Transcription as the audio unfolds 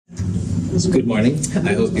Good morning.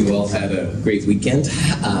 I hope you all had a great weekend.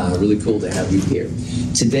 Really cool to have you here.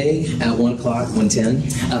 Today at 1 o'clock,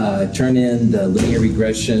 1:10, turn in the linear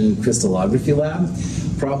regression crystallography lab.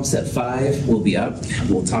 Problem set 5 will be up.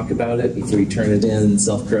 We'll talk about it before you turn it in,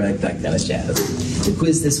 self-correct, that kind of jazz. The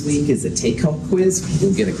quiz this week is a take-home quiz.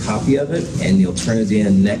 You'll get a copy of it, and you'll turn it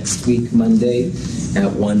in next week, Monday,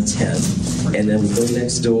 at 1:10. And then we'll go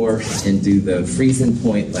next door and do the freezing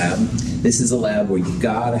point lab. This is a lab where you've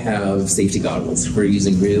got to have safety goggles. We're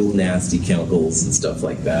using real nasty chemicals and stuff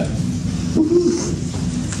like that.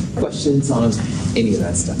 Questions on any of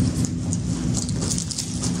that stuff?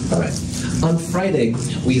 All right. On Friday,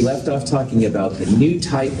 we left off talking about the new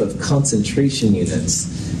type of concentration units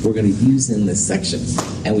we're going to use in this section.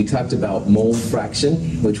 And we talked about mole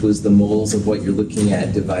fraction, which was the moles of what you're looking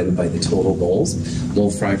at divided by the total moles.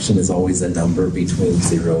 Mole fraction is always a number between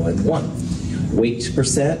 0 and 1. Weight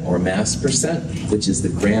percent or mass percent, which is the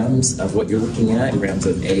grams of what you're looking at, grams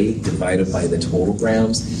of A divided by the total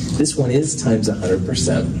grams. This one is times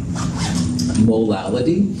 100%.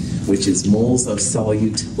 Molality, which is moles of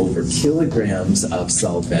solute over kilograms of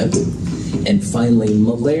solvent. And finally,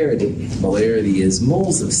 molarity. Molarity is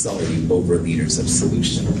moles of solute over liters of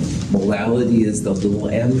solution. Molality is the little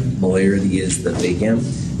m, molarity is the big M.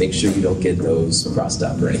 Make sure you don't get those crossed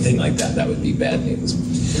up or anything like that. That would be bad news.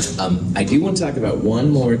 I do want to talk about one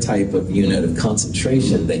more type of unit of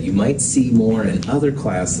concentration that you might see more in other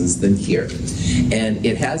classes than here. And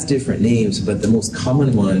it has different names, but the most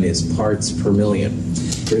common one is parts per million.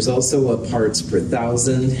 There's also a parts per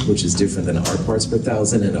thousand, which is different than our parts per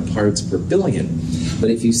thousand, and a parts per billion. But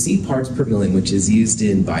if you see parts per million, which is used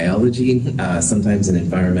in biology, sometimes in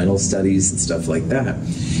environmental studies and stuff like that,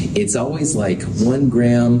 it's always like 1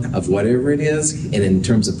 gram of whatever it is, and in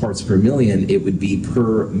terms of parts per million, it would be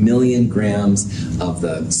per million grams of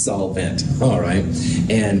the solvent, all right?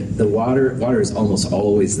 And the water is almost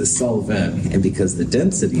always the solvent, and because the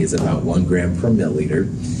density is about 1 gram per milliliter,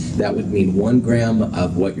 that would mean 1 gram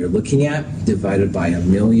of what you're looking at divided by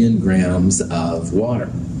 1,000,000 grams of water.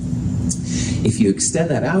 If you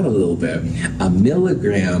extend that out a little bit, a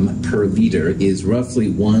milligram per liter is roughly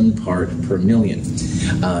 1 part per million.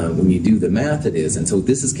 When you do the math, it is. And so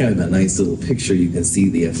this is kind of a nice little picture. You can see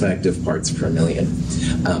the effect of parts per million.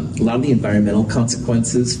 A lot of the environmental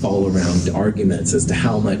consequences fall around arguments as to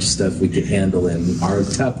how much stuff we can handle in our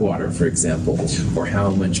tap water, for example, or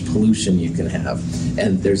how much pollution you can have.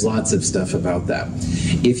 And there's lots of stuff about that.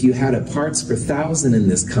 If you had a parts per thousand in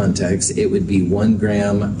this context, it would be 1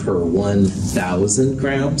 gram per 1,000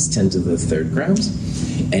 grams, 10 to the 3rd grams.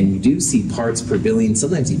 And you do see parts per billion,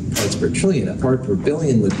 sometimes even parts per trillion. A part per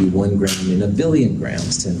billion would be 1 gram in a billion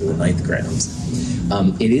grams, 10 to the 9th grams.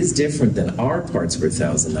 It is different than our parts per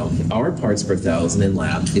thousand, though. Our parts per thousand in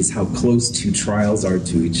lab is how close 2 trials are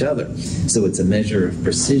to each other. So it's a measure of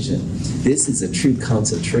precision. This is a true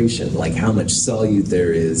concentration, like how much solute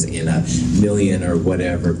there is in a million or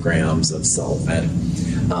whatever grams of solvent.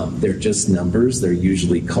 They're just numbers. They're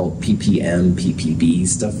usually called ppm, ppb,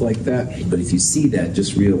 stuff like that. But if you see that,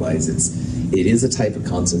 just realize it is a type of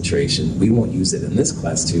concentration. We won't use it in this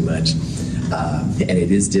class too much. And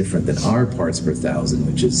it is different than our parts per thousand,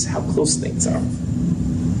 which is how close things are.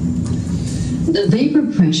 The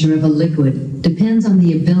vapor pressure of a liquid depends on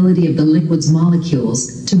the ability of the liquid's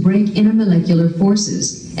molecules to break intermolecular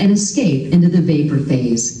forces and escape into the vapor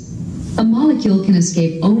phase. A molecule can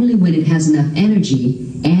escape only when it has enough energy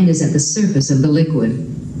and is at the surface of the liquid.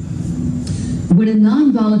 When a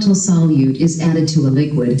non-volatile solute is added to a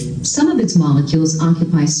liquid, some of its molecules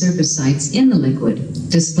occupy surface sites in the liquid,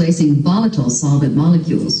 displacing volatile solvent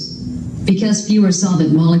molecules. Because fewer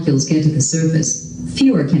solvent molecules get to the surface,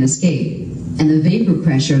 fewer can escape, and the vapor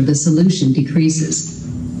pressure of the solution decreases.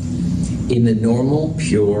 In the normal,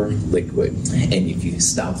 pure liquid, and if you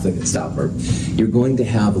stop the stopper, you're going to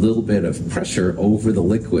have a little bit of pressure over the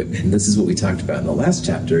liquid. And this is what we talked about in the last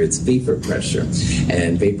chapter. It's vapor pressure.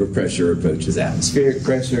 And vapor pressure approaches atmospheric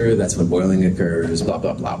pressure. That's when boiling occurs, blah,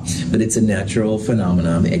 blah, blah. But it's a natural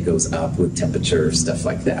phenomenon. It goes up with temperature, stuff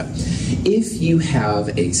like that. If you have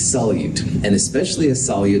a solute, and especially a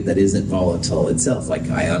solute that isn't volatile itself, like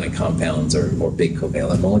ionic compounds or big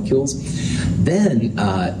covalent molecules, then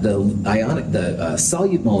the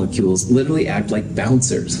solute molecules literally act like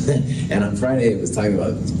bouncers. And on Friday, I was talking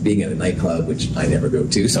about being at a nightclub, which I never go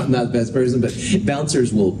to, so I'm not the best person, but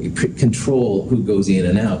bouncers will control who goes in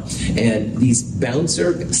and out. And these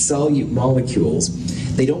bouncer solute molecules,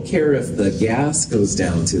 They don't care if the gas goes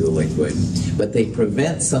down to the liquid, but they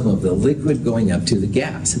prevent some of the liquid going up to the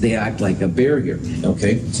gas. They act like a barrier,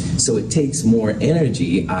 okay? So it takes more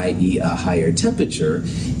energy, i.e. a higher temperature,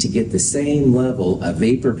 to get the same level of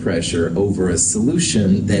vapor pressure over a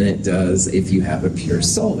solution than it does if you have a pure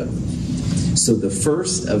solvent. So the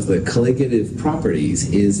first of the colligative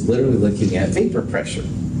properties is literally looking at vapor pressure.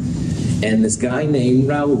 And this guy named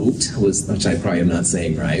Raoult, which I probably am not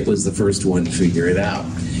saying right, was the first one to figure it out.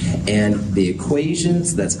 And the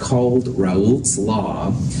equations that's called Raoult's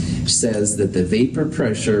law says that the vapor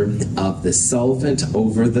pressure of the solvent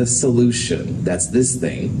over the solution, that's this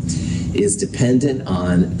thing, is dependent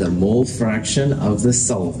on the mole fraction of the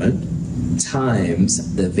solvent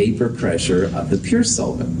times the vapor pressure of the pure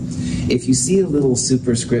solvent. If you see a little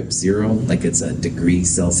superscript 0, like it's a degree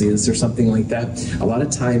Celsius or something like that, a lot of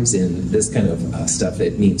times in this kind of stuff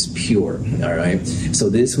it means pure, all right? So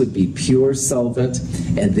this would be pure solvent,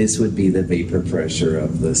 and this would be the vapor pressure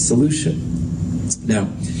of the solution. Now,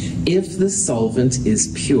 if the solvent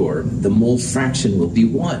is pure, the mole fraction will be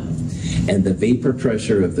 1. And the vapor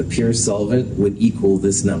pressure of the pure solvent would equal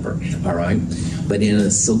this number, all right? But in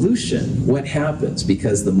a solution, what happens?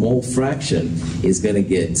 Because the mole fraction is going to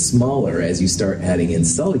get smaller as you start adding in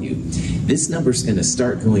solute, this number is going to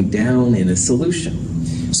start going down in a solution.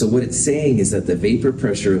 So what it's saying is that the vapor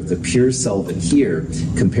pressure of the pure solvent here,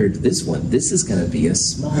 compared to this one, this is going to be a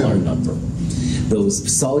smaller number. Those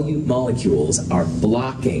solute molecules are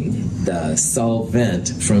blocking the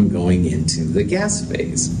solvent from going into the gas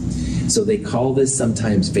phase. So they call this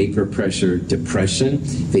sometimes vapor pressure depression,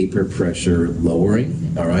 vapor pressure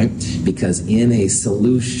lowering, all right? Because in a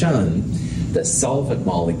solution, the solvent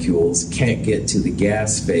molecules can't get to the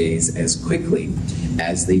gas phase as quickly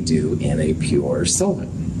as they do in a pure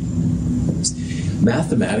solvent.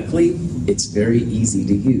 Mathematically, it's very easy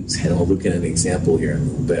to use, and we'll look at an example here in a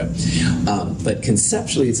little bit. But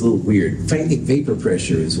conceptually, it's a little weird. Finding vapor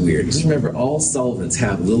pressure is weird. Just remember, all solvents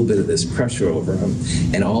have a little bit of this pressure over them,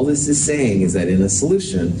 and all this is saying is that in a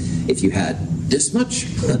solution, if you had this much,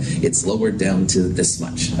 it's lowered down to this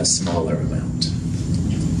much, a smaller amount.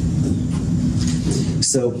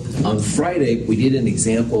 So on Friday, we did an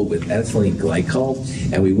example with ethylene glycol,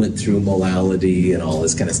 and we went through molality and all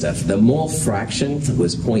this kind of stuff. The mole fraction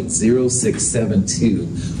was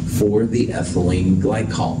 0.0672 for the ethylene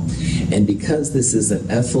glycol. And because this is an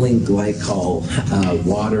ethylene glycol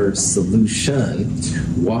water solution,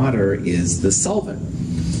 water is the solvent.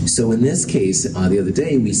 So in this case, the other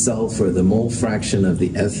day, we solved for the mole fraction of the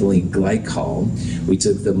ethylene glycol. We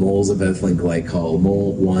took the moles of ethylene glycol,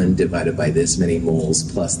 mole 1 divided by this many moles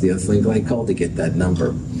plus the ethylene glycol to get that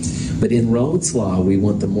number. But in Raoult's law, we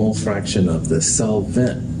want the mole fraction of the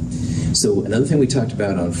solvent. So another thing we talked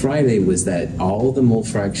about on Friday was that all the mole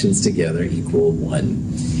fractions together equal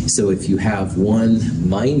 1. So if you have 1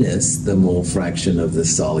 minus the mole fraction of the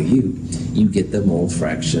solute, you get the mole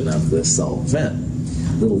fraction of the solvent.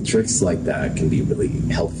 Little tricks like that can be really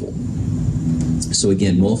helpful. So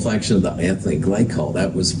again, mole fraction of the ethylene glycol,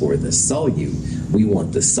 that was for the solute. We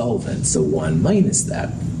want the solvent, so 1 minus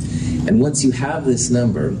that. And once you have this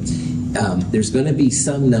number, there's going to be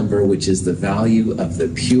some number which is the value of the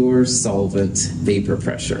pure solvent vapor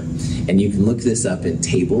pressure. And you can look this up in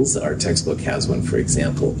tables. Our textbook has one, for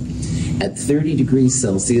example. At 30 degrees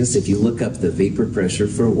Celsius, if you look up the vapor pressure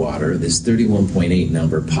for water, this 31.8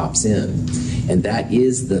 number pops in. And that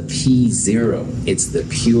is the P0. It's the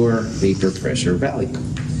pure vapor pressure value.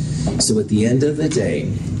 So at the end of the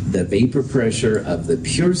day, the vapor pressure of the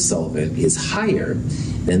pure solvent is higher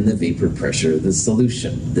than the vapor pressure of the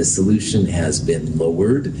solution. The solution has been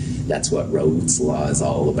lowered. That's what Raoult's law is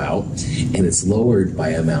all about. And it's lowered by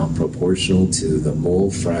amount proportional to the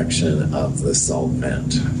mole fraction of the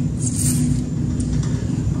solvent.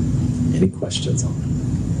 Any questions on that?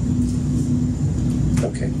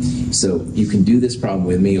 Okay, so you can do this problem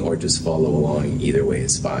with me or just follow along. Either way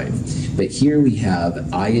is fine. But here we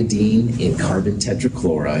have iodine in carbon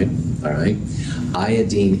tetrachloride, all right?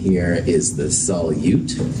 Iodine here is the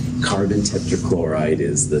solute. Carbon tetrachloride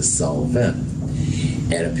is the solvent.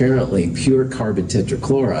 And apparently pure carbon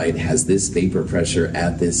tetrachloride has this vapor pressure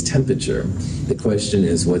at this temperature. The question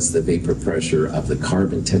is, what's the vapor pressure of the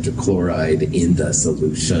carbon tetrachloride in the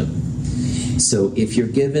solution? So if you're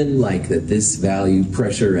given like that this value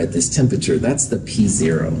pressure at this temperature, that's the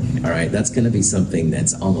P0, all right? That's going to be something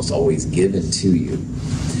that's almost always given to you.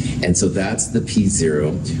 And so that's the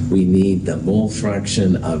P0. We need the mole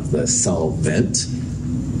fraction of the solvent.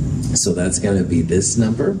 So that's going to be this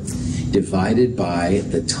number divided by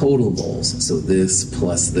the total moles. So this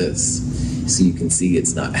plus this. So you can see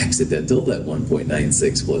it's not accidental that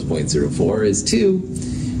 1.96 plus 0.04 is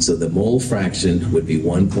 2. So the mole fraction would be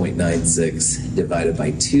 1.96 divided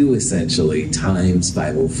by 2 essentially times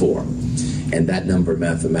 504. And that number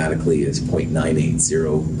mathematically is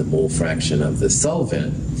 0.980, the mole fraction of the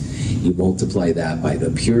solvent. You multiply that by the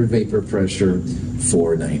pure vapor pressure,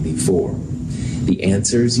 494. The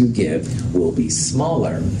answers you get will be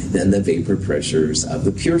smaller than the vapor pressures of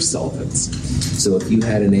the pure solvents. So if you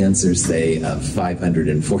had an answer, say, of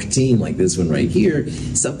 514, like this one right here,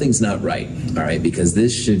 something's not right, all right, because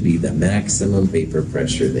this should be the maximum vapor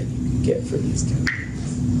pressure that you can get for these chemicals.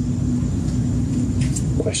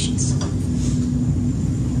 Questions?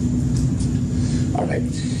 All right.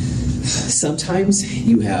 Sometimes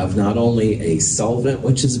you have not only a solvent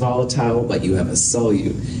which is volatile, but you have a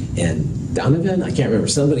solute. And Donovan, I can't remember,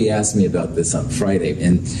 somebody asked me about this on Friday,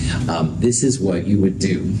 and this is what you would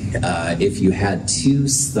do. If you had two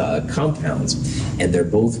compounds and they're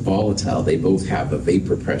both volatile, they both have a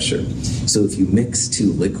vapor pressure. So if you mix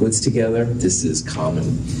two liquids together, this is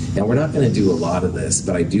common. Now we're not going to do a lot of this,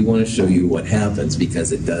 but I do want to show you what happens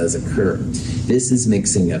because it does occur. This is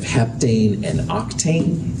mixing of heptane and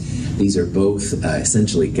octane. These are both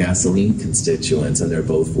essentially gasoline constituents, and they're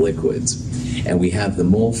both liquids. And we have the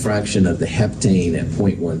mole fraction of the heptane at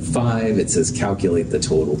 0.15. It says calculate the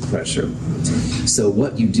total pressure. So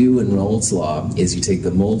what you do in Raoult's law is you take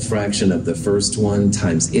the mole fraction of the first one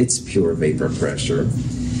times its pure vapor pressure.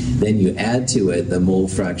 Then you add to it the mole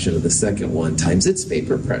fraction of the second one times its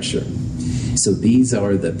vapor pressure. So these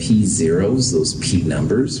are the P zeros, those P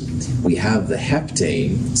numbers. We have the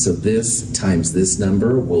heptane, so this times this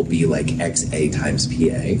number will be like XA times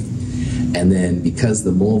PA. And then because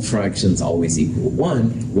the mole fractions always equal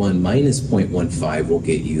 1, 1 minus 0.15 will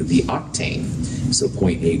get you the octane. So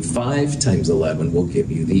 0.85 times 11 will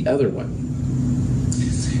give you the other one.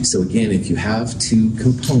 So again, if you have two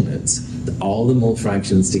components, all the mole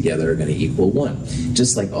fractions together are going to equal 1.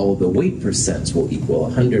 Just like all of the weight percents will equal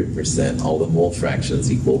 100%, all the mole fractions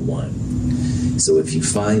equal 1. So if you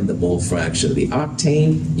find the mole fraction of the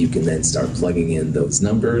octane, you can then start plugging in those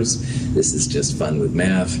numbers. This is just fun with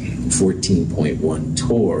math. 14.1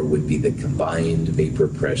 torr would be the combined vapor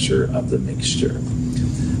pressure of the mixture.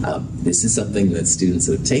 This is something that students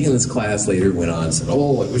that have taken this class later went on and said,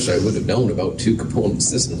 oh, I wish I would have known about two-component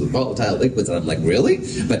systems with volatile liquids. And I'm like, really?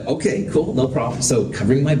 But okay, cool, no problem. So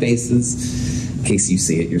covering my bases in case you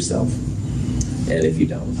see it yourself. And if you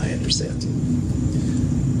don't, I understand.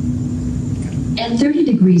 At 30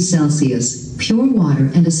 degrees Celsius, pure water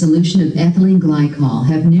and a solution of ethylene glycol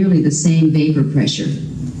have nearly the same vapor pressure.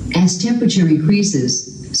 As temperature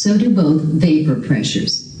increases, so do both vapor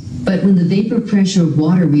pressures. But when the vapor pressure of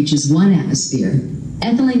water reaches 1 atmosphere,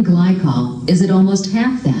 ethylene glycol is at almost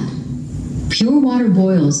half that. Pure water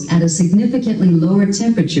boils at a significantly lower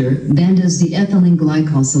temperature than does the ethylene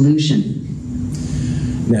glycol solution.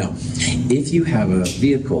 Now, if you have a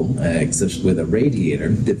vehicle, especially with a radiator,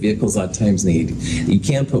 the vehicles a lot of times need, you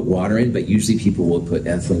can put water in, but usually people will put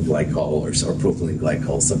ethylene glycol or propylene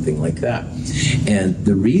glycol, something like that. And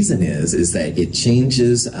the reason is that it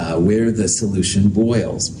changes where the solution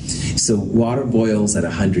boils. So water boils at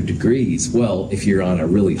 100 degrees. Well, if you're on a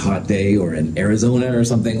really hot day or in Arizona or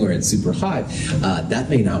something where it's super hot, that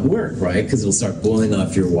may not work, right? Because it'll start boiling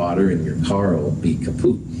off your water and your car will be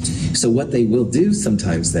kaput. So what they will do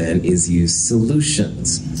sometimes then is use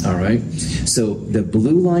solutions, all right? So the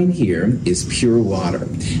blue line here is pure water.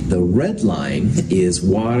 The red line is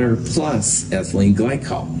water plus ethylene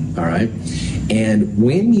glycol, all right? And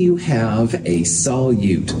when you have a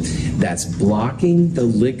solute that's blocking the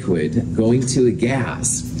liquid going to a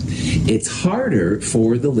gas, it's harder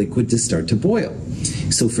for the liquid to start to boil.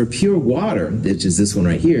 So for pure water, which is this one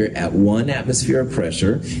right here, at 1 atmosphere of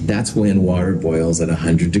pressure, that's when water boils at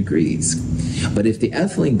 100 degrees. But if the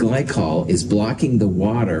ethylene glycol is blocking the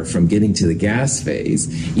water from getting to the gas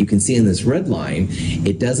phase, you can see in this red line,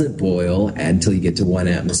 it doesn't boil until you get to 1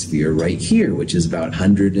 atmosphere right here, which is about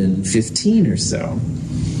 115 or so.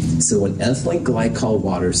 So an ethylene glycol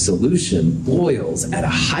water solution boils at a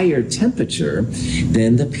higher temperature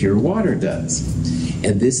than the pure water does.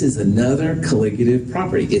 And this is another colligative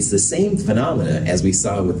property. It's the same phenomena as we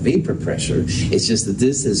saw with vapor pressure. It's just that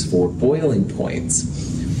this is for boiling points.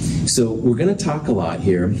 So we're going to talk a lot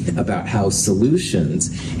here about how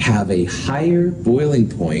solutions have a higher boiling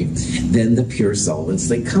point than the pure solvents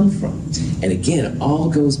they come from. And again, it all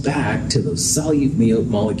goes back to those solute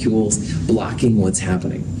molecules blocking what's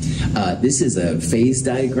happening. This is a phase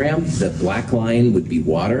diagram. The black line would be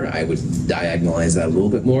water. I would diagonalize that a little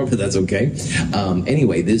bit more, but that's okay.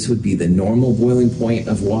 Anyway, this would be the normal boiling point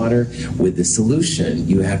of water. With the solution,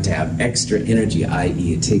 you have to have extra energy,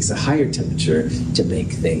 i.e. it takes a higher temperature to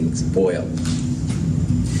make things boil.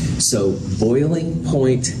 So boiling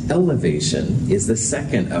point elevation is the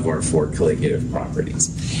second of our 4 colligative properties.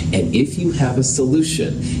 And if you have a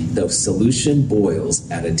solution, the solution boils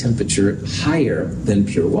at a temperature higher than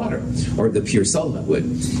pure water, or the pure solvent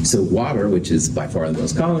would. So water, which is by far the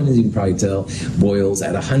most common, as you can probably tell, boils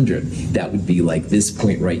at 100. That would be like this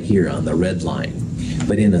point right here on the red line.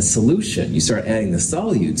 But in a solution, you start adding the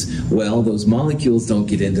solutes, well, those molecules don't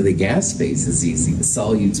get into the gas phase as easy. The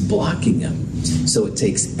solutes blocking them. So it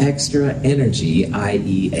takes extra energy,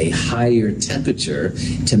 i.e. a higher temperature,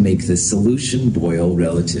 to make the solution boil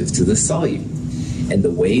relative to the solute. And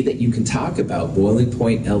the way that you can talk about boiling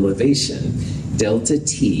point elevation, delta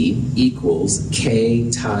T equals K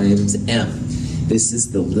times M. This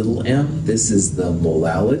is the little m, this is the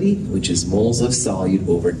molality, which is moles of solute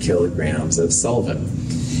over kilograms of solvent.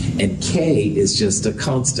 And K is just a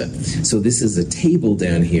constant. So this is a table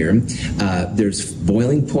down here. There's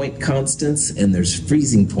boiling point constants and there's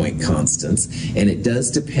freezing point constants, and it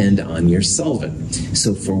does depend on your solvent.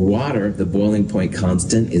 So for water, the boiling point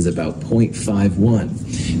constant is about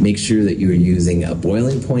 0.51. Make sure that you're using a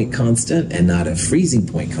boiling point constant and not a freezing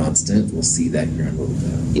point constant. We'll see that here in a little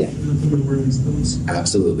bit. Yeah.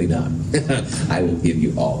 Absolutely not. I will give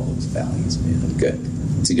you all those values, man. Good.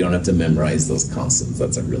 So you don't have to memorize those constants.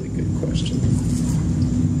 That's a really good question.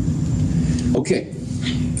 Okay.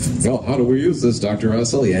 Oh, how do we use this, Dr.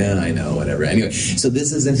 Russell? Yeah, I know, whatever. Anyway, so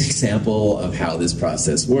this is an example of how this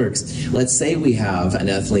process works. Let's say we have an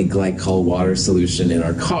ethylene glycol water solution in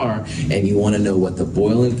our car, and you want to know what the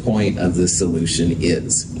boiling point of the solution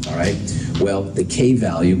is. All right? Well, the K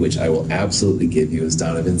value, which I will absolutely give you, as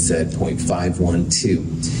Donovan said,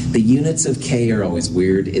 0.512. The units of K are always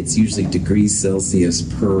weird. It's usually degrees Celsius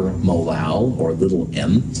per molal, or little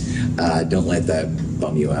m. Don't let that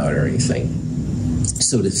bum you out or anything.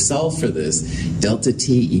 So to solve for this, delta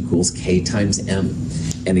T equals K times M.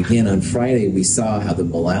 And again, on Friday, we saw how the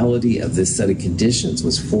molality of this set of conditions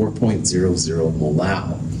was 4.00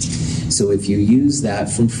 molal. So if you use that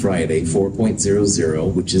from Friday,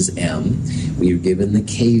 4.00, which is M, we are given the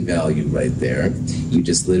K value right there. You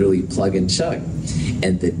just literally plug and chug.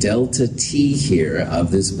 And the delta T here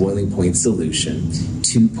of this boiling point solution,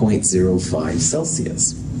 2.05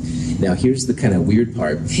 Celsius. Now here's the kind of weird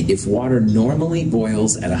part. If water normally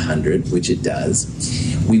boils at 100, which it does,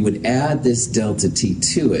 we would add this delta T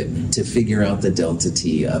to it to figure out the delta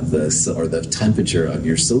T of the temperature of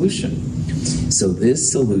your solution. So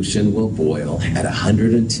this solution will boil at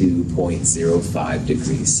 102.05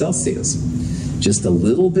 degrees Celsius. Just a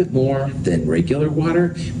little bit more than regular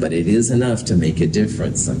water, but it is enough to make a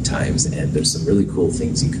difference sometimes, and there's some really cool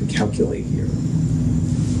things you can calculate here.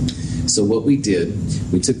 So what we did,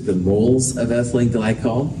 we took the moles of ethylene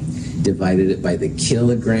glycol, divided it by the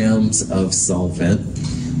kilograms of solvent.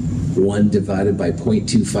 1 divided by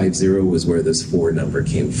 0.250 was where this 4 number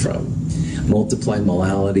came from. Multiply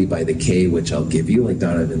molality by the K, which I'll give you, like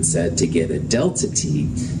Donovan said, to get a delta T.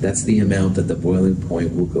 That's the amount that the boiling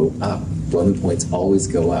point will go up. Boiling points always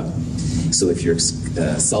go up. So if your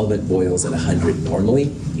solvent boils at 100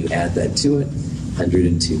 normally, you add that to it,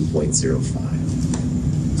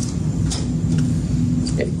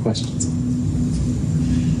 102.05. Any questions?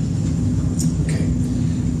 Okay.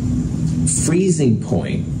 Freezing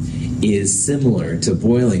point is similar to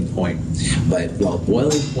boiling point, but while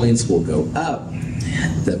boiling points will go up,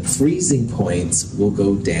 the freezing points will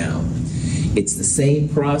go down. It's the same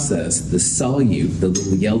process. The solute, the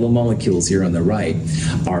little yellow molecules here on the right,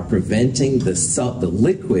 are preventing the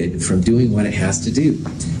liquid from doing what it has to do.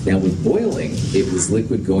 Now with boiling, it was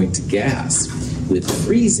liquid going to gas. With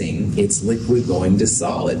freezing, it's liquid going to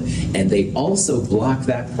solid, and they also block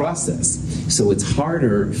that process. So it's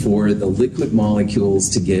harder for the liquid molecules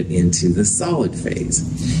to get into the solid phase.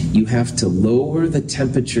 You have to lower the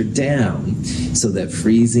temperature down so that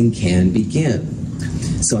freezing can begin.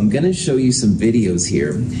 So I'm going to show you some videos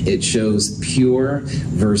here. It shows pure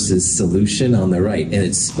versus solution on the right, and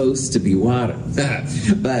it's supposed to be water.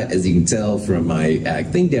 But as you can tell from my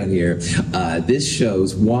thing down here, this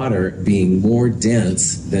shows water being more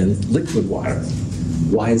dense than liquid water.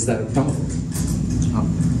 Why is that a problem?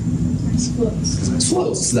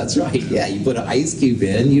 Floats, that's right. Yeah, you put an ice cube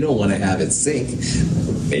in, you don't want to have it sink.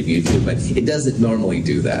 Maybe you do, but it doesn't normally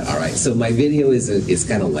do that. All right, so my video is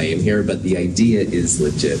kind of lame here, but the idea is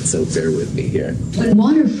legit, so bear with me here. When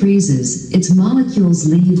water freezes, its molecules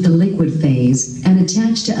leave the liquid phase and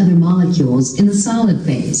attach to other molecules in the solid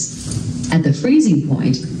phase. At the freezing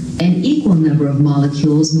point, an equal number of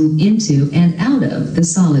molecules move into and out of the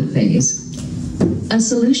solid phase. A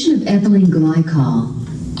solution of ethylene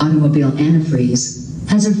glycol, automobile antifreeze,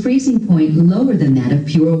 has a freezing point lower than that of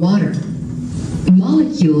pure water.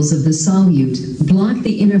 Molecules of the solute block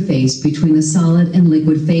the interface between the solid and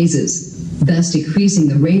liquid phases, thus decreasing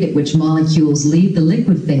the rate at which molecules leave the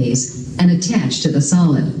liquid phase and attach to the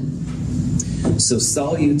solid. So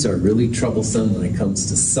solutes are really troublesome when it comes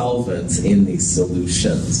to solvents in these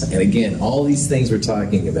solutions. And again, all these things we're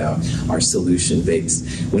talking about are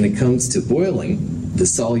solution-based. When it comes to boiling, the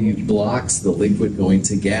solute blocks the liquid going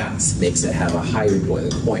to gas, makes it have a higher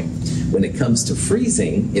boiling point. When it comes to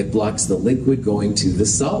freezing, it blocks the liquid going to the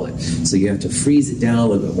solid. So you have to freeze it down a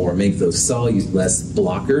little bit more, make those solutes less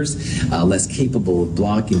blockers, less capable of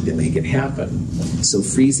blocking to make it happen. So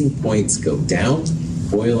freezing points go down,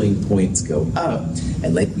 boiling points go up,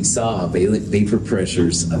 and like we saw, vapor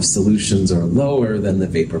pressures of solutions are lower than the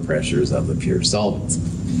vapor pressures of the pure solvents.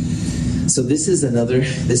 So this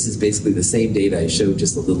is basically the same data I showed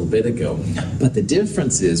just a little bit ago, but the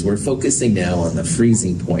difference is we're focusing now on the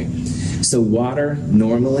freezing point. So water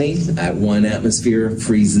normally at 1 atmosphere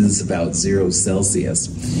freezes about 0 Celsius.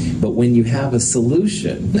 But when you have a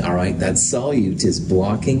solution, all right, that solute is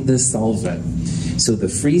blocking the solvent. So the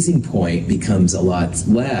freezing point becomes a lot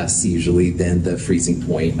less usually than the freezing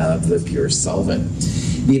point of the pure solvent.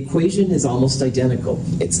 The equation is almost identical.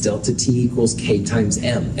 It's delta T equals K times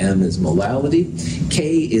M. M is molality.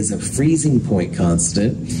 K is a freezing point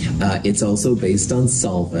constant. It's also based on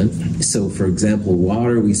solvent. So for example,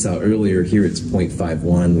 water we saw earlier, here it's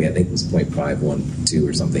 0.51. I think it was 0.512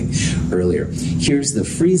 or something earlier. Here's the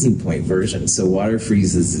freezing point version. So water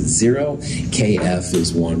freezes at 0. Kf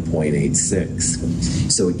is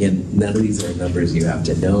 1.86. So again, none of these are numbers you have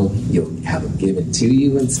to know. You'll have them given to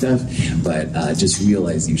you and stuff, but just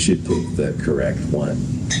realize you should pick the correct one.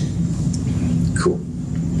 Cool.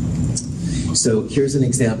 So here's an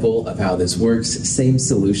example of how this works. Same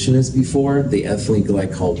solution as before, the ethylene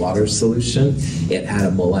glycol water solution. It had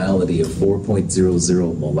a molality of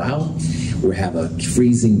 4.00 molal. We have a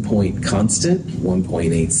freezing point constant,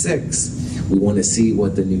 1.86. We want to see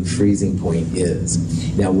what the new freezing point is.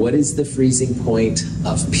 Now, what is the freezing point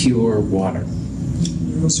of pure water?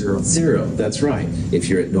 0. 0, that's right. If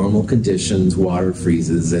you're at normal conditions, water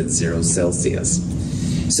freezes at 0 Celsius.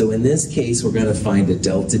 So in this case, we're going to find a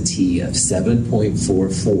delta T of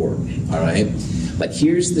 7.44, all right? But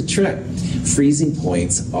here's the trick. Freezing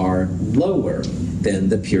points are lower than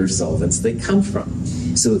the pure solvents they come from.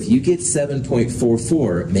 So if you get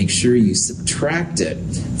 7.44, make sure you subtract it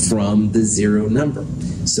from the 0 number.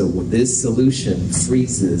 So this solution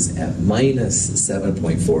freezes at minus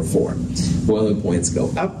 7.44. Boiling points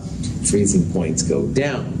go up, freezing points go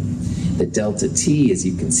down. The delta T, as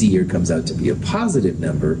you can see here, comes out to be a positive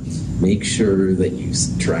number. Make sure that you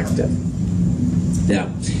subtract it.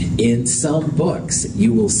 Now, in some books,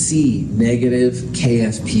 you will see negative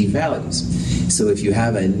KFP values. So if you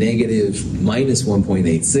have a negative minus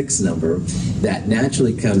 1.86 number, that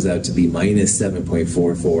naturally comes out to be minus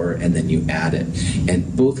 7.44, and then you add it.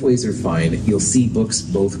 And both ways are fine. You'll see books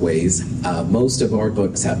both ways. Most of our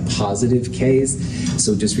books have positive Ks,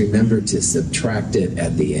 so just remember to subtract it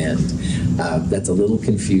at the end. That's a little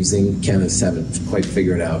confusing. Chemists haven't quite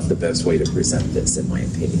figured out the best way to present this, in my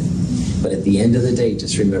opinion. But at the end of the day,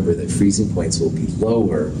 just remember that freezing points will be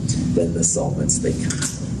lower than the solvents they come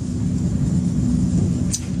from.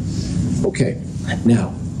 Okay,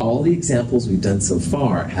 now, all the examples we've done so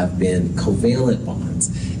far have been covalent bonds.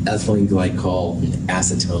 Ethylene glycol,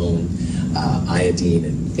 acetone, iodine,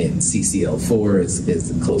 and CCl4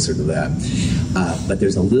 is closer to that. But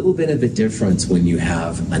there's a little bit of a difference when you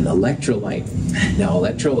have an electrolyte. Now,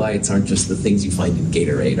 electrolytes aren't just the things you find in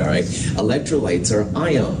Gatorade, all right? Electrolytes are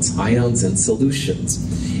ions in solutions.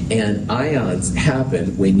 And ions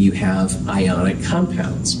happen when you have ionic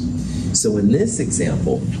compounds. So in this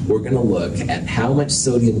example, we're going to look at how much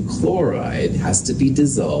sodium chloride has to be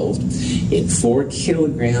dissolved in 4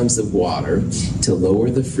 kilograms of water to lower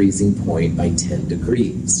the freezing point by 10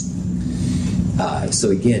 degrees. So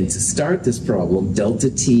again, to start this problem, delta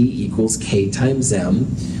T equals K times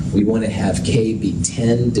M. We want to have K be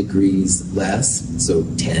 10 degrees less, so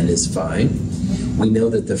 10 is fine. We know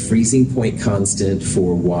that the freezing point constant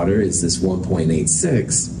for water is this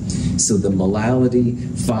 1.86. So the molality,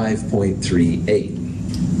 5.38.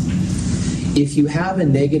 If you have a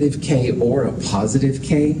negative K or a positive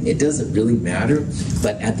K, it doesn't really matter.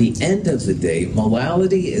 But at the end of the day,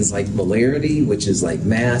 molality is like molarity, which is like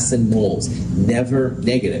mass and moles, never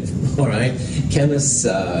negative, all right? Chemists,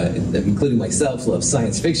 including myself, love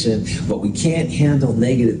science fiction, but we can't handle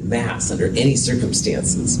negative mass under any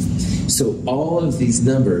circumstances. So all of these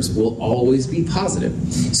numbers will always be positive.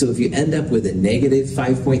 So if you end up with a negative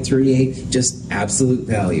 5.38, just absolute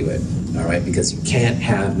value it, all right? Because you can't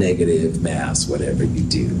have negative mass, whatever you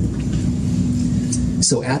do.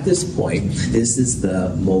 So at this point, this is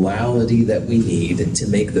the molality that we need to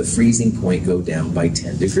make the freezing point go down by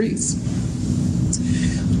 10 degrees.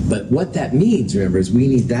 But what that means, remember, is we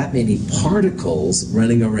need that many particles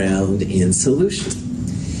running around in solution.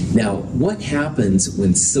 Now, what happens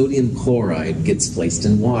when sodium chloride gets placed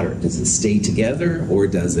in water? Does it stay together or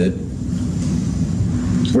does it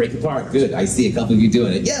break apart? Good. I see a couple of you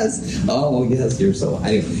doing it. Yes. Oh, yes. You're so.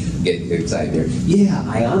 I get excited here. Yeah.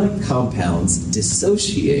 Ionic compounds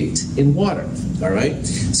dissociate in water. All right.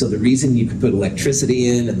 So the reason you can put electricity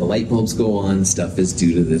in and the light bulbs go on stuff is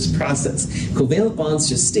due to this process. Covalent bonds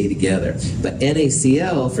just stay together. But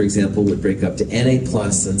NaCl, for example, would break up to Na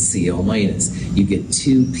plus and Cl minus. You get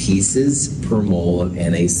 2 pieces per mole of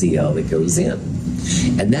NaCl that goes in.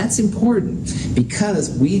 And that's important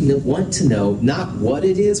because we want to know not what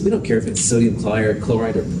it is. We don't care if it's sodium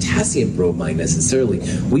chloride or potassium bromide necessarily.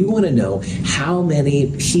 We want to know how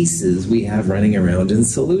many pieces we have running around in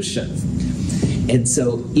solution. And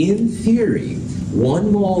so in theory,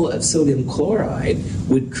 1 mole of sodium chloride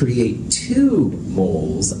would create 2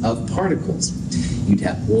 moles of particles. You'd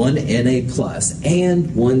have 1 Na plus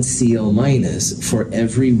and 1 Cl minus for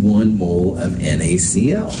every 1 mole of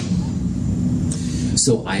NaCl.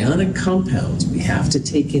 So ionic compounds, we have to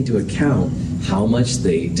take into account how much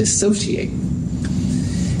they dissociate.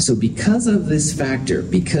 So because of this factor,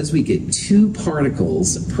 because we get 2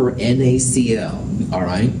 particles per NaCl, all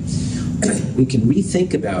right, we can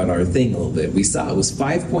rethink about our thing a little bit. We saw it was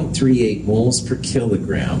 5.38 moles per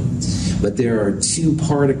kilogram, but there are 2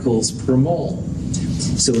 particles per mole.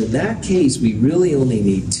 So in that case, we really only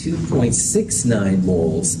need 2.69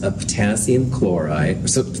 moles of potassium chloride,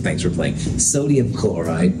 so thanks for playing, sodium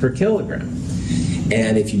chloride per kilogram.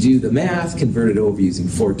 And if you do the math, convert it over using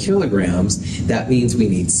 4 kilograms, that means we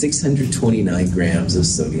need 629 grams of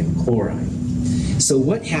sodium chloride. So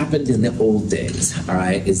what happened in the old days, all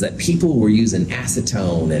right, is that people were using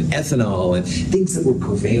acetone and ethanol and things that were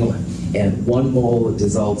covalent. And 1 mole of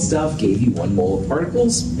dissolved stuff gave you 1 mole of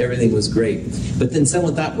particles. Everything was great. But then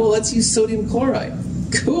someone thought, well, let's use sodium chloride.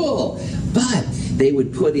 Cool. But they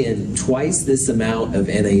would put in twice this amount of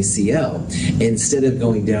NaCl. Instead of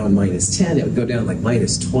going down -10, it would go down like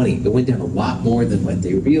 -20. It went down a lot more than what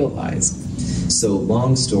they realized. So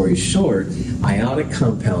long story short, ionic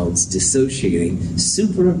compounds dissociating,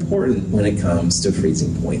 super important when it comes to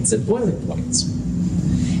freezing points and boiling points.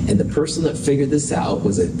 And the person that figured this out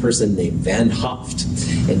was a person named Van Hoft.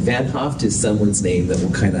 And Van Hoft is someone's name that we'll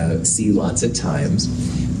kind of see lots of times.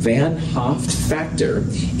 Van Hoft factor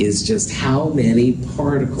is just how many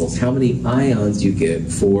particles, how many ions you get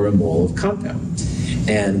for a mole of compound.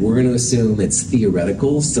 And we're going to assume it's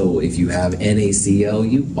theoretical, so if you have NaCl,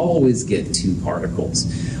 you always get 2 particles.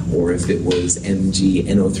 Or if it was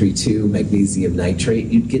MgNO32, magnesium nitrate,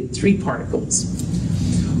 you'd get 3 particles.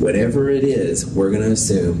 Whatever it is, we're going to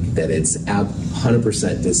assume that it's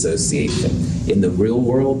 100% dissociation. In the real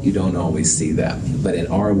world, you don't always see that, but in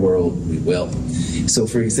our world, we will. So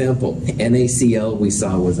for example, NaCl we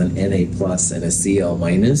saw was an Na plus and a Cl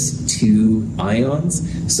minus, 2 ions,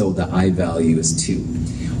 so the I value is 2.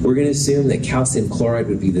 We're going to assume that calcium chloride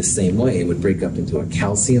would be the same way. It would break up into a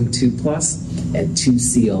calcium 2 plus and 2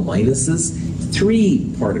 Cl minuses,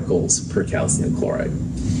 3 particles per calcium chloride.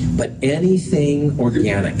 But anything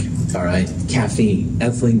organic, all right, caffeine,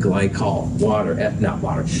 ethylene glycol, water, not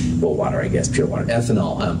water, well, water, I guess, pure water,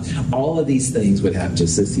 ethanol, all of these things would have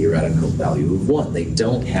just a theoretical value of 1. They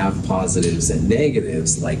don't have positives and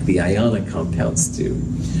negatives like the ionic compounds do.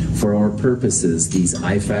 For our purposes, these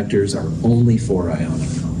I factors are only for ionic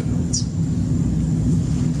compounds.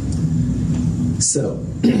 So,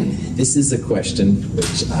 this is a question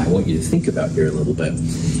which I want you to think about here a little bit.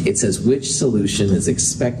 It says, which solution is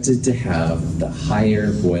expected to have the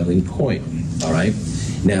higher boiling point? All right.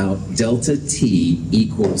 Now, delta T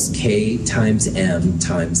equals K times M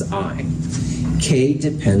times I. K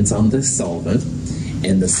depends on the solvent,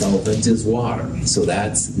 and the solvent is water, so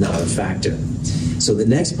that's not a factor. So the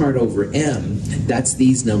next part over M, that's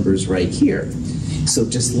these numbers right here. So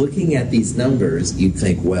just looking at these numbers, you'd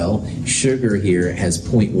think, well, sugar here has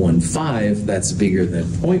 0.15, that's bigger than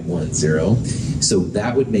 0.10. So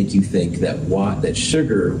that would make you think that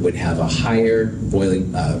sugar would have a higher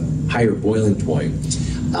boiling point.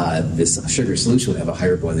 This sugar solution would have a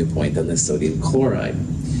higher boiling point than the sodium chloride.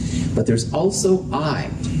 But there's also I.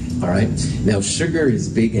 All right. Now, sugar is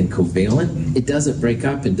big and covalent. It doesn't break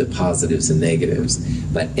up into positives and negatives,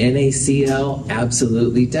 but NaCl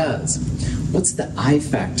absolutely does. What's the I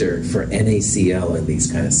factor for NaCl in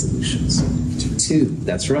these kind of solutions? 2.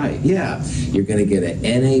 That's right. Yeah. You're going to get an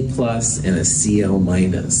Na plus and a Cl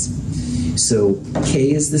minus. So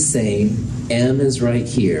K is the same. M is right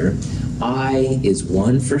here. I is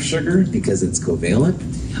 1 for sugar because it's covalent.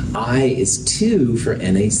 I is 2 for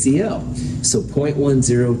NaCl. So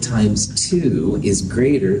 0.10 times 2 is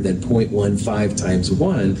greater than 0.15 times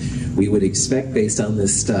 1. We would expect, based on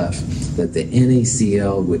this stuff, that the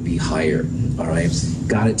NaCl would be higher. All right?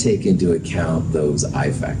 Got to take into account those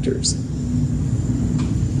I factors.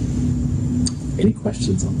 Any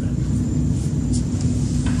questions on that?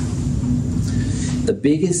 The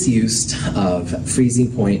biggest use of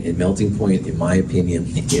freezing point and melting point, in my opinion,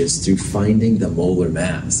 is through finding the molar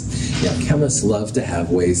mass. Now, chemists love to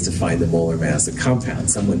have ways to find the molar mass of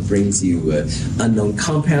compounds. Someone brings you an unknown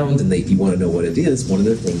compound and you want to know what it is. One of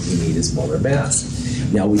the things you need is molar mass.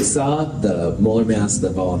 Now, we saw the molar mass of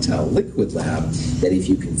the volatile liquid lab, that if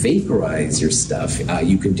you can vaporize your stuff,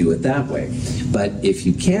 you can do it that way. But if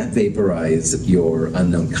you can't vaporize your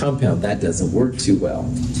unknown compound, that doesn't work too well.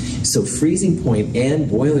 So freezing point and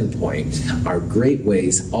boiling point are great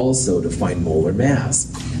ways also to find molar mass.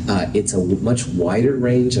 It's a much wider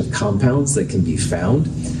range of compounds that can be found,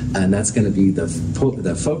 and that's going to be the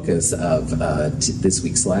focus of this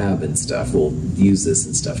week's lab and stuff. We'll use this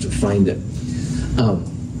and stuff to find it.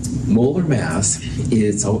 Molar mass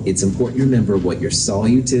it's important to remember what your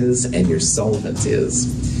solute is and your solvent is.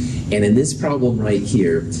 And in this problem right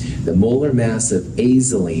here, the molar mass of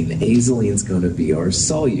azolene is going to be our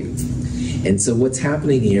solute. And so what's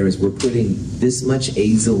happening here is we're putting this much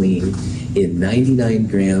azolene in 99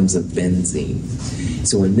 grams of benzene.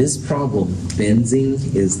 So in this problem,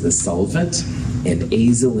 benzene is the solvent and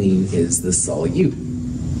azolene is the solute.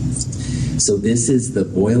 So this is the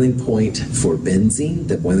boiling point for benzene,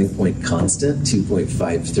 the boiling point constant,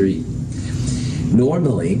 2.53.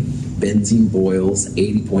 Normally, benzene boils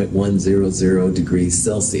 80.100 degrees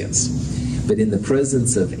Celsius. But in the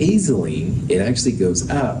presence of azolene, it actually goes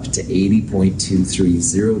up to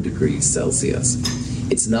 80.230 degrees Celsius.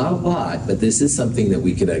 It's not a lot, but this is something that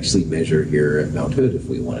we could actually measure here at Mount Hood if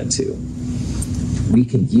we wanted to. We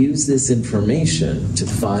can use this information to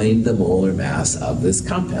find the molar mass of this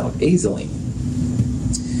compound, azolene.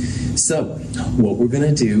 So what we're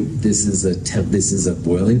going to do, this is a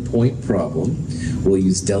boiling point problem. We'll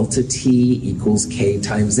use delta T equals K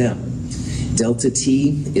times M. Delta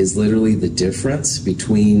T is literally the difference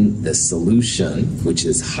between the solution, which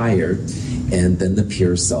is higher, and then the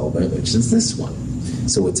pure solvent, which is this one.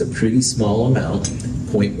 So it's a pretty small amount,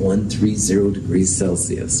 0.130 degrees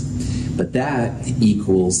Celsius. But that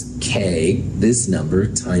equals K, this number,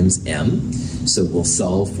 times M. So we'll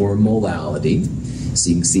solve for molality. So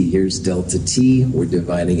you can see here's delta T. We're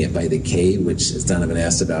dividing it by the K, which, as Donovan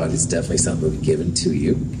asked about, is definitely something we've given to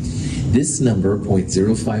you. This number,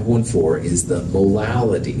 0.0514, is the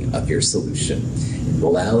molality of your solution. And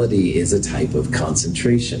molality is a type of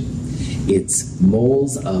concentration. It's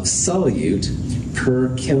moles of solute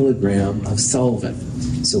per kilogram of solvent.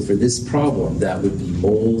 So for this problem, that would be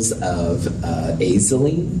moles of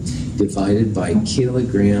azolene divided by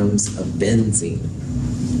kilograms of benzene.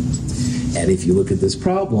 And if you look at this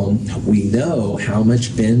problem, we know how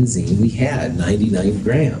much benzene we had, 99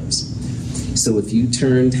 grams. So if you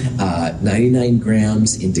turned 99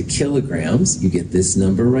 grams into kilograms, you get this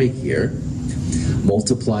number right here.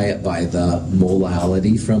 Multiply it by the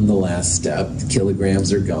molality from the last step. The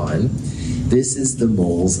kilograms are gone. This is the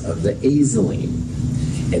moles of the azolene.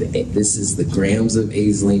 And this is the grams of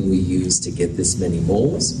azolene we use to get this many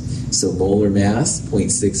moles. So molar mass,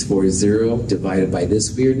 0.640, divided by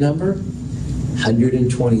this weird number,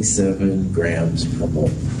 127 grams per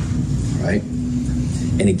mole, right?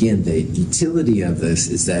 And again, the utility of this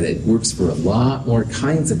is that it works for a lot more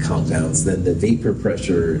kinds of compounds than the vapor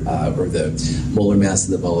pressure or the molar mass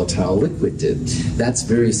of the volatile liquid did. That's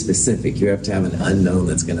very specific. You have to have an unknown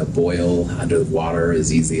that's going to boil under the water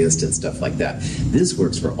as easiest and stuff like that. This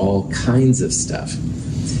works for all kinds of stuff.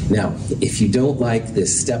 Now, if you don't like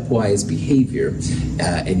this stepwise behavior,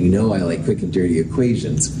 and you know I like quick and dirty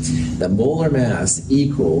equations, the molar mass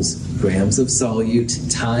equals grams of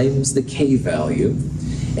solute times the K value,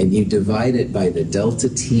 and you divide it by the delta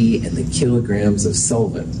T and the kilograms of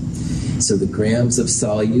solvent. So the grams of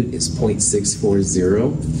solute is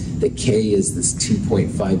 0.640, the K is this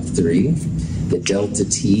 2.53, the delta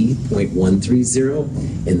T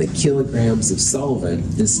 0.130, and the kilograms of solvent,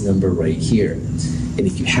 this number right here. And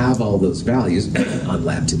if you have all those values on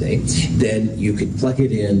Lab Today, then you could plug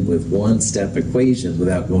it in with one-step equation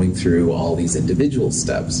without going through all these individual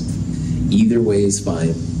steps. Either way is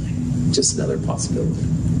fine, just another possibility.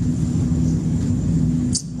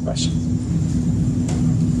 Question?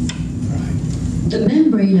 The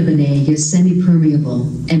membrane of an egg is semi-permeable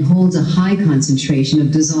and holds a high concentration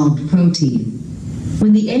of dissolved protein.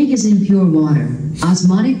 When the egg is in pure water,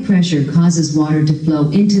 osmotic pressure causes water to flow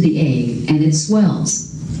into the egg and it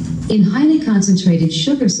swells. In highly concentrated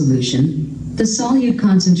sugar solution, the solute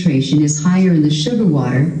concentration is higher in the sugar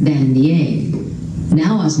water than in the egg.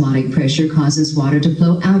 Now osmotic pressure causes water to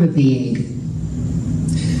flow out of the egg.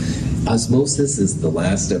 Osmosis is the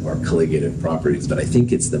last of our colligative properties, but I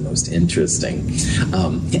think it's the most interesting.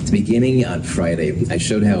 At the beginning on Friday, I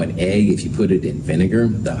showed how an egg, if you put it in vinegar,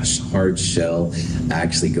 the hard shell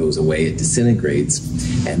actually goes away, it disintegrates.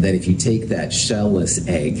 And then if you take that shellless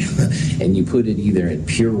egg and you put it either in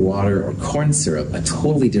pure water or corn syrup, a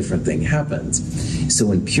totally different thing happens.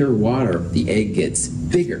 So in pure water, the egg gets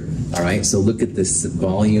bigger. All right, so look at this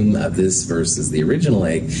volume of this versus the original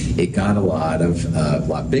egg. It got a lot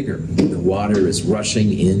bigger. The water is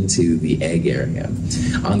rushing into the egg area.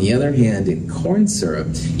 On the other hand, in corn syrup,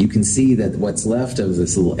 you can see that what's left of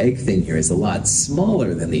this little egg thing here is a lot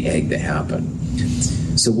smaller than the egg that happened.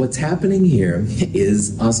 So what's happening here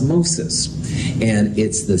is osmosis, and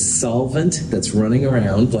it's the solvent that's running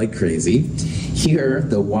around like crazy. Here,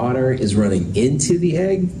 the water is running into the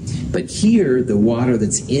egg, but here, the water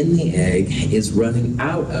that's in the egg is running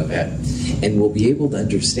out of it. And we'll be able to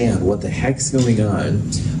understand what the heck's going on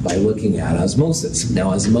by looking at osmosis.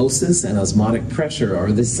 Now, osmosis and osmotic pressure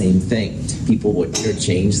are the same thing. People will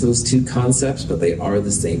interchange those two concepts, but they are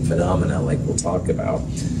the same phenomena, like we'll talk about.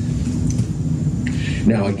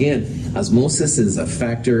 Now, again, osmosis is a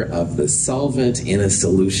factor of the solvent in a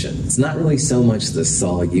solution. It's not really so much the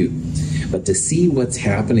solute. But to see what's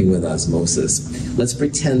happening with osmosis, let's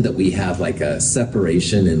pretend that we have like a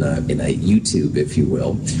separation in a U-tube, if you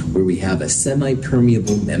will, where we have a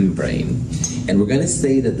semi-permeable membrane. And we're going to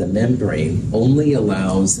say that the membrane only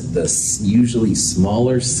allows the usually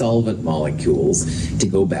smaller solvent molecules to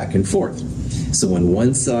go back and forth. So on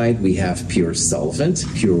one side we have pure solvent,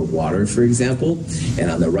 pure water for example, and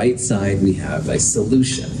on the right side we have a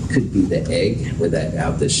solution. It could be the egg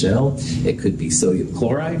without the shell, it could be sodium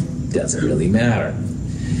chloride, doesn't really matter.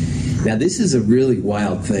 Now this is a really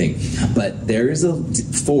wild thing, but there is a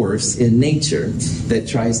force in nature that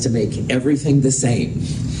tries to make everything the same.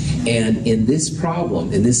 And in this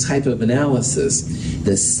problem, in this type of analysis,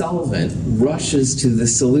 the solvent rushes to the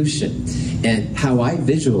solution. And how I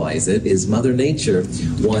visualize it is Mother Nature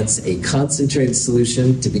wants a concentrated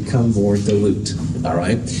solution to become more dilute, all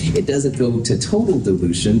right? It doesn't go to total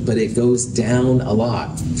dilution, but it goes down a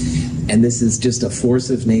lot. And this is just a force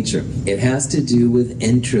of nature. It has to do with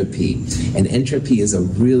entropy. And entropy is a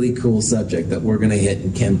really cool subject that we're going to hit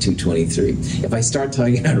in Chem 223. If I start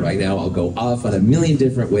talking about it right now, I'll go off on a million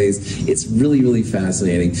different ways. It's really, really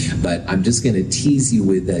fascinating. But I'm just going to tease you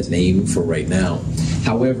with that name for right now.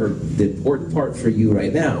 However, the important part for you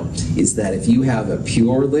right now is that if you have a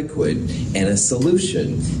pure liquid and a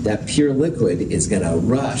solution, that pure liquid is going to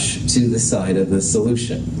rush to the side of the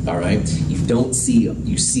solution. All right?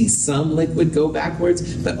 You see some liquid go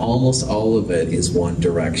backwards, but almost all of it is one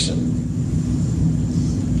direction.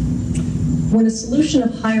 When a solution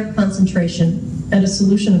of higher concentration and a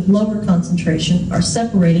solution of lower concentration are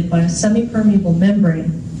separated by a semi-permeable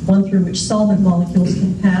membrane, one through which solvent molecules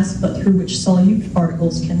can pass but through which solute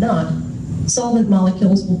particles cannot, solvent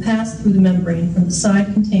molecules will pass through the membrane from the side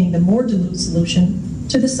containing the more dilute solution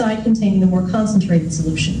to the side containing the more concentrated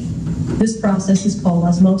solution. This process is called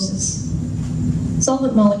osmosis.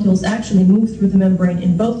 Solvent molecules actually move through the membrane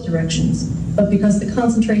in both directions, but because the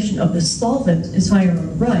concentration of the solvent is higher on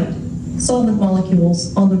the right, solvent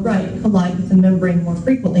molecules on the right collide with the membrane more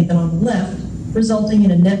frequently than on the left, resulting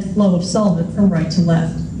in a net flow of solvent from right to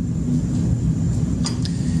left.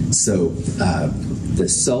 So The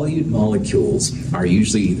solute molecules are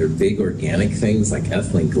usually either big organic things like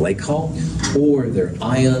ethylene glycol, or they're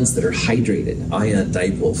ions that are hydrated, ion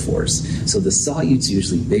dipole force. So the solute's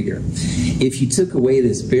usually bigger. If you took away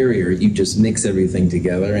this barrier, you just mix everything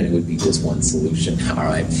together and it would be just one solution. All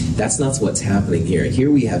right, that's not what's happening here. Here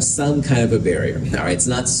we have some kind of a barrier. All right, it's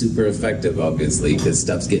not super effective, obviously, because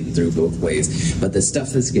stuff's getting through both ways, but the stuff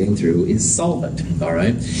that's getting through is solvent. All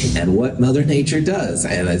right, and what Mother Nature does,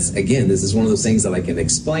 and it's, again, this is one of those things that I can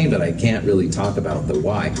explain, but I can't really talk about the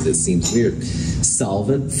why because it seems weird.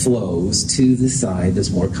 Solvent flows to the side that's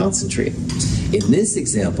more concentrated. In this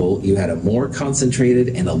example, you had a more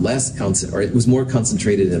concentrated and a less concentrated, or it was more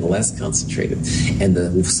concentrated and less concentrated. And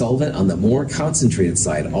the solvent on the more concentrated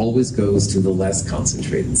side always goes to the less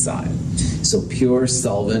concentrated side. So pure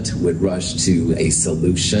solvent would rush to a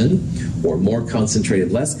solution, or more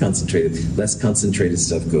concentrated, less concentrated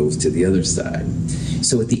stuff goes to the other side.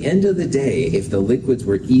 So at the end of the day, if the liquids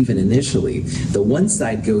were even initially, the one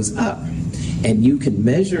side goes up. And you can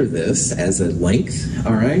measure this as a length,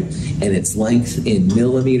 all right? And it's length in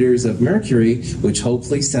millimeters of mercury, which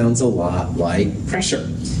hopefully sounds a lot like pressure,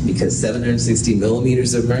 because 760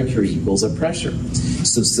 millimeters of mercury equals a pressure.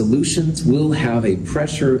 So solutions will have a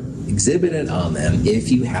pressure exhibited on them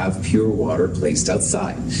if you have pure water placed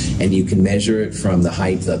outside. And you can measure it from the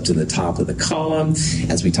height up to the top of the column.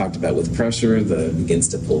 As we talked about with pressure, it begins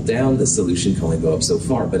to pull down. The solution can only go up so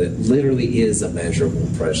far, but it literally is a measurable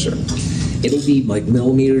pressure. It'll be like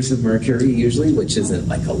millimeters of mercury usually, which isn't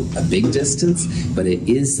like a big distance, but it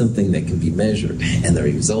is something that can be measured, and the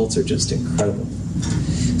results are just incredible.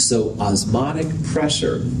 So osmotic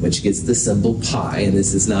pressure, which gets the symbol pi, and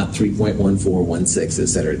this is not 3.1416, et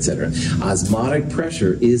cetera, et cetera. Osmotic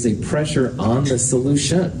pressure is a pressure on the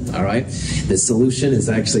solution, all right? The solution is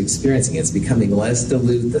actually experiencing, it's becoming less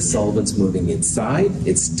dilute, the solvent's moving inside.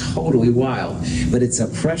 It's totally wild, but it's a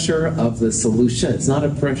pressure of the solution. It's not a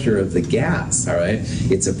pressure of the gas, all right?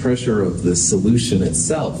 It's a pressure of the solution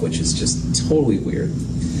itself, which is just totally weird.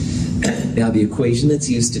 Now, the equation that's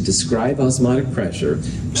used to describe osmotic pressure,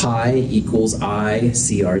 pi equals I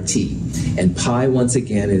CRT. And pi, once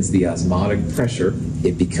again, is the osmotic pressure.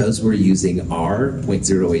 Because we're using R,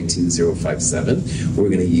 0.082057, we're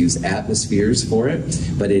going to use atmospheres for it.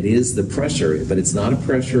 But it is the pressure, but it's not a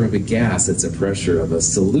pressure of a gas, it's a pressure of a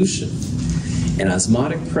solution. And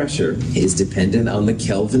osmotic pressure is dependent on the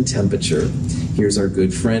Kelvin temperature. Here's our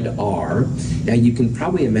good friend R. Now you can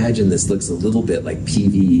probably imagine this looks a little bit like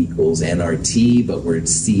PV equals nRT, but where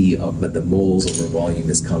it's C, but the moles over volume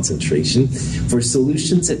is concentration. For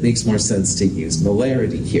solutions, it makes more sense to use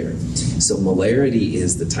molarity here. So molarity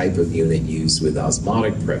is the type of unit used with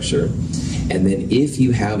osmotic pressure. And then if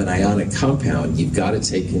you have an ionic compound, you've got to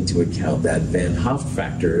take into account that Van Hoff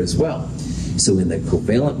factor as well. So in the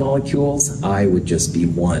covalent molecules, I would just be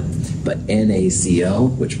 1. But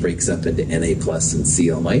NaCl, which breaks up into Na plus and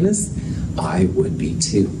Cl minus, I would be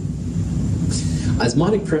 2.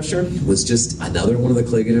 Osmotic pressure was just another one of the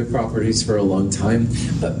colligative properties for a long time,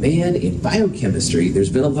 but man, in biochemistry,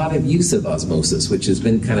 there's been a lot of use of osmosis, which has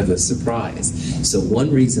been kind of a surprise. So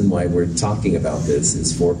one reason why we're talking about this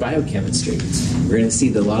is for biochemistry. We're going to see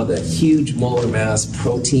that a lot of the huge molar mass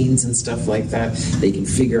proteins and stuff like that, they can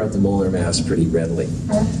figure out the molar mass pretty readily.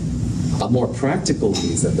 A more practical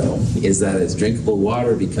reason, though, is that as drinkable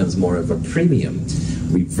water becomes more of a premium,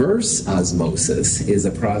 reverse osmosis is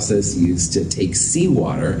a process used to take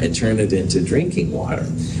seawater and turn it into drinking water.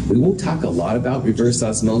 We won't talk a lot about reverse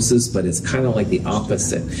osmosis, but it's kind of like the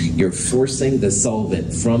opposite. You're forcing the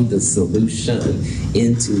solvent from the solution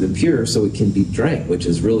into the pure so it can be drank, which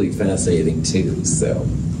is really fascinating too. So,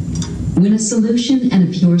 when a solution and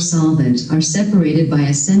a pure solvent are separated by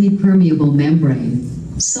a semi-permeable membrane,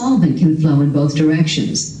 solvent can flow in both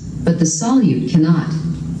directions, but the solute cannot.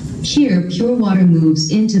 Here, pure water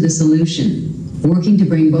moves into the solution, working to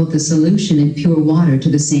bring both the solution and pure water to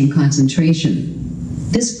the same concentration.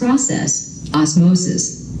 This process,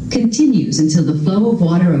 osmosis, continues until the flow of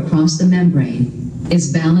water across the membrane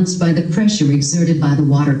is balanced by the pressure exerted by the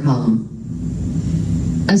water column.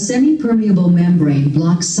 A semi-permeable membrane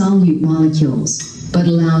blocks solute molecules, but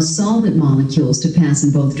allows solvent molecules to pass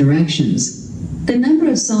in both directions. The number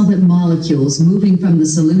of solvent molecules moving from the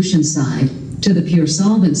solution side to the pure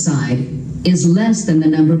solvent side is less than the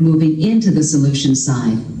number moving into the solution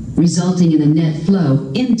side, resulting in a net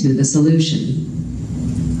flow into the solution.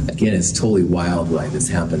 Again, it's totally wild why this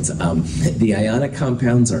happens. The ionic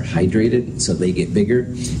compounds are hydrated, so they get bigger.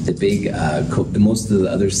 The big, most of the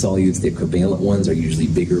other solutes, the covalent ones, are usually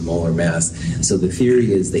bigger molar mass. So the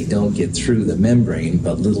theory is they don't get through the membrane,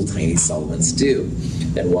 but little tiny solvents do.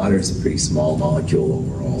 And water is a pretty small molecule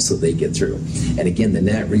overall, so they get through. And again, the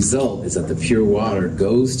net result is that the pure water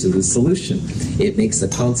goes to the solution. It makes the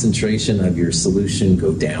concentration of your solution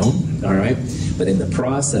go down, all right? But in the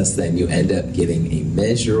process, then, you end up getting a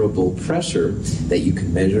measurable pressure that you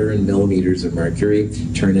can measure in millimeters of mercury,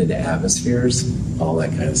 turn into atmospheres, all that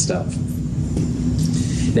kind of stuff.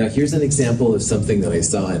 Now, here's an example of something that I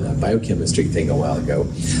saw in a biochemistry thing a while ago.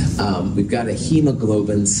 We've got a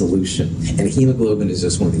hemoglobin solution, and hemoglobin is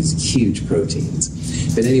just one of these huge proteins.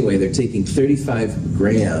 But anyway, they're taking 35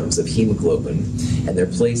 grams of hemoglobin, and they're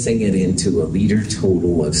placing it into a liter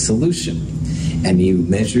total of solution. And you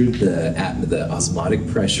measure the osmotic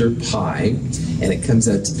pressure, pi, and it comes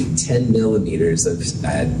out to be 10 millimeters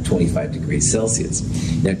at 25 degrees Celsius.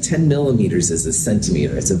 Now, 10 millimeters is a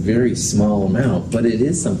centimeter. It's a very small amount, but it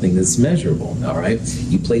is something that's measurable, all right?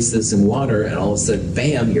 You place this in water, and all of a sudden,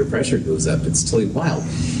 bam, your pressure goes up. It's totally wild.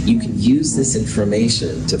 You can use this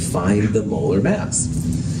information to find the molar mass.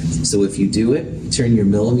 So if you do it, turn your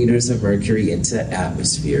millimeters of mercury into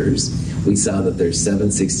atmospheres. We saw that there's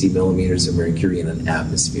 760 millimeters of mercury in an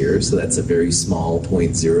atmosphere, so that's a very small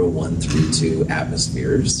 0.0132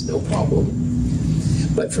 atmospheres, no problem.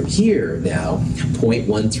 But from here now,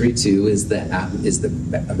 0.132 is the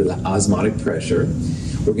osmotic pressure.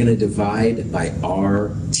 We're going to divide by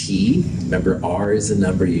RT. Remember, R is a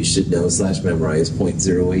number you should know / memorize,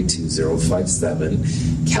 0.082057.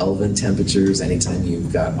 Kelvin temperatures, anytime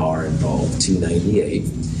you've got R involved, 298.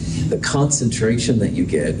 The concentration that you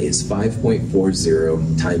get is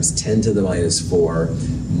 5.40 times 10 to the minus 4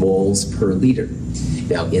 moles per liter.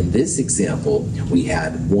 Now, in this example, we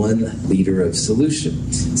had 1 liter of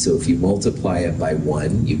solution. So if you multiply it by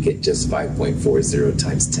 1, you get just 5.40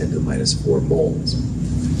 times 10 to the minus 4 moles.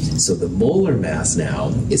 So the molar mass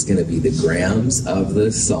now is going to be the grams of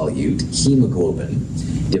the solute, hemoglobin,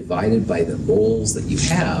 divided by the moles that you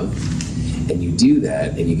have. And you do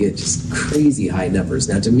that, and you get just crazy high numbers.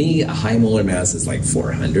 Now, to me, a high molar mass is like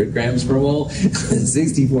 400 grams per mole.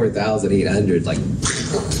 64,800, like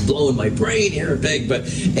blowing my brain here big. But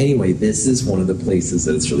anyway, this is one of the places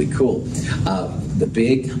that it's really cool. The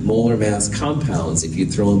big molar mass compounds, if you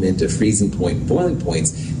throw them into freezing point, boiling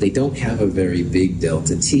points, they don't have a very big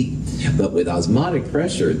delta T. But with osmotic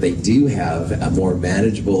pressure, they do have a more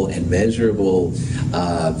manageable and measurable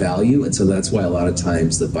value, and so that's why a lot of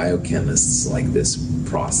times the biochemists like this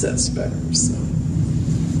process better. So,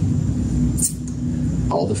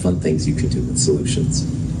 all the fun things you can do with solutions.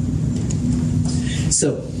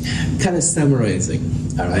 So, kind of summarizing,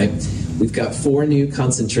 all right? We've got 4 new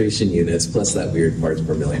concentration units, plus that weird parts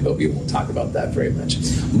per million, but we won't talk about that very much.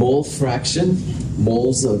 Mole fraction,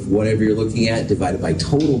 moles of whatever you're looking at, divided by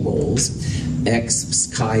total moles.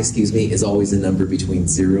 Chi, is always a number between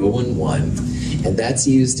 0 and 1. And that's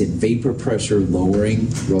used in vapor pressure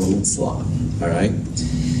lowering Raoult's law, all right?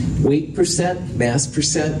 Weight percent, mass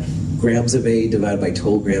percent, grams of A divided by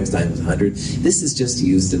total grams times 100. This is just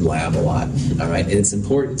used in lab a lot, all right? And it's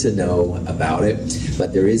important to know about it,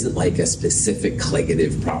 but there isn't like a specific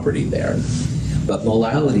colligative property there. But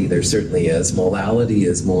molality, there certainly is. Molality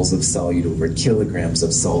is moles of solute over kilograms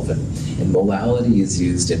of solvent. And molality is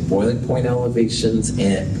used in boiling point elevations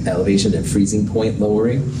and freezing point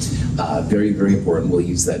lowering. Very, very important. We'll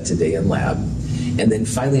use that today in lab. And then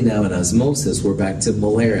finally now in osmosis, we're back to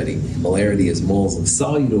molarity. Molarity is moles of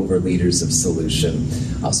solute over liters of solution.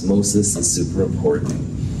 Osmosis is super important.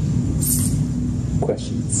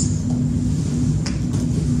 Questions?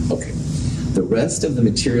 Okay. The rest of the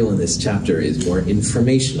material in this chapter is more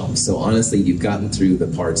informational. So honestly, you've gotten through the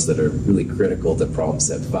parts that are really critical to problem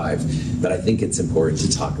set 5, but I think it's important to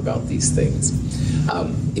talk about these things.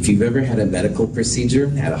 If you've ever had a medical procedure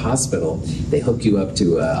at a hospital, they hook you up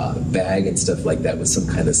to a bag and stuff like that with some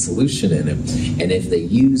kind of solution in it. And if they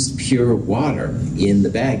use pure water in the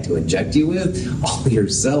bag to inject you with, all your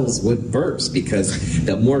cells would burst because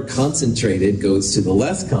the more concentrated goes to the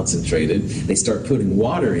less concentrated. They start putting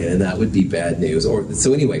water in, and that would be bad news.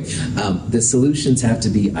 So anyway, the solutions have to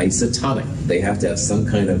be isotonic. They have to have some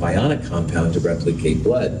kind of ionic compound to replicate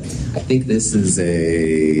blood. I think this is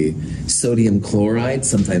a sodium chloride,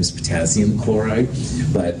 sometimes potassium chloride.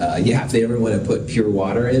 But yeah, if they ever want to put pure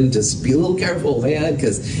water in, just be a little careful, man,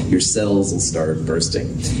 because your cells will start bursting.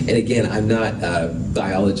 And again, I'm not a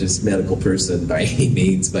biologist, medical person by any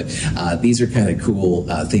means, but these are kind of cool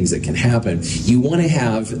things that can happen. You want to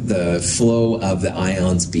have the flow of the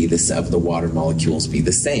ions be of the water molecules be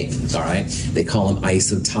the same, all right? They call them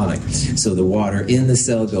isotonic. So the water in the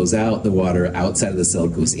cell goes out, the water outside of the cell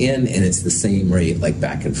goes in, and it's the same rate, like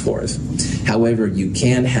back and forth. However, you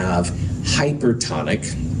can have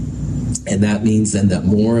hypertonic, and that means then that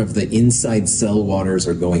more of the inside cell waters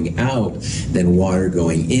are going out than water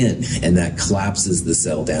going in, and that collapses the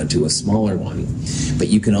cell down to a smaller one. But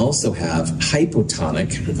you can also have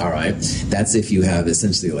hypotonic, all right? That's if you have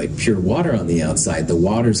essentially like pure water on the outside. The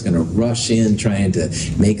water's going to rush in trying to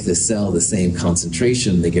make the cell the same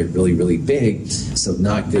concentration. They get really, really big, so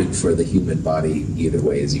not good for the human body either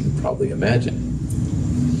way, as you can probably imagine.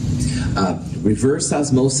 Reverse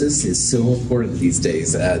osmosis is so important these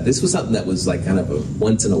days. This was something that was like kind of a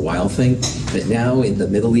once-in-a-while thing, but now in the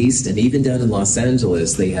Middle East and even down in Los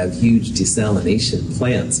Angeles, they have huge desalination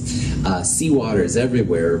plants. Seawater is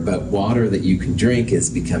everywhere, but water that you can drink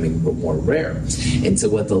is becoming more rare. And so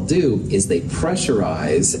what they'll do is they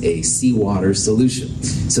pressurize a seawater solution.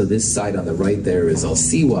 So this side on the right there is all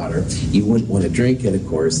seawater. You wouldn't want to drink it, of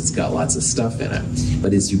course. It's got lots of stuff in it.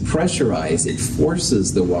 But as you pressurize, it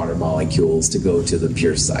forces the water molecules to go to the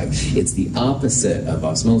pure side. It's the opposite of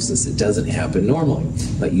osmosis. It doesn't happen normally,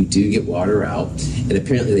 but you do get water out, and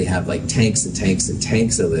apparently they have like tanks and tanks and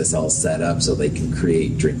tanks of this all set up so they can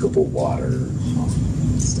create drinkable water,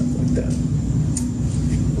 stuff like that.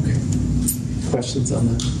 Okay, questions on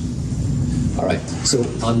that? All right, so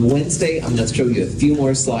on Wednesday, I'm going to show you a few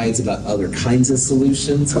more slides about other kinds of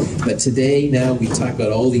solutions, but today, now we talk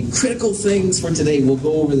about all the critical things for today. We'll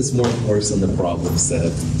go over this more, of course, on the problem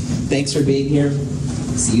set. Thanks for being here.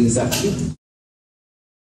 See you this afternoon.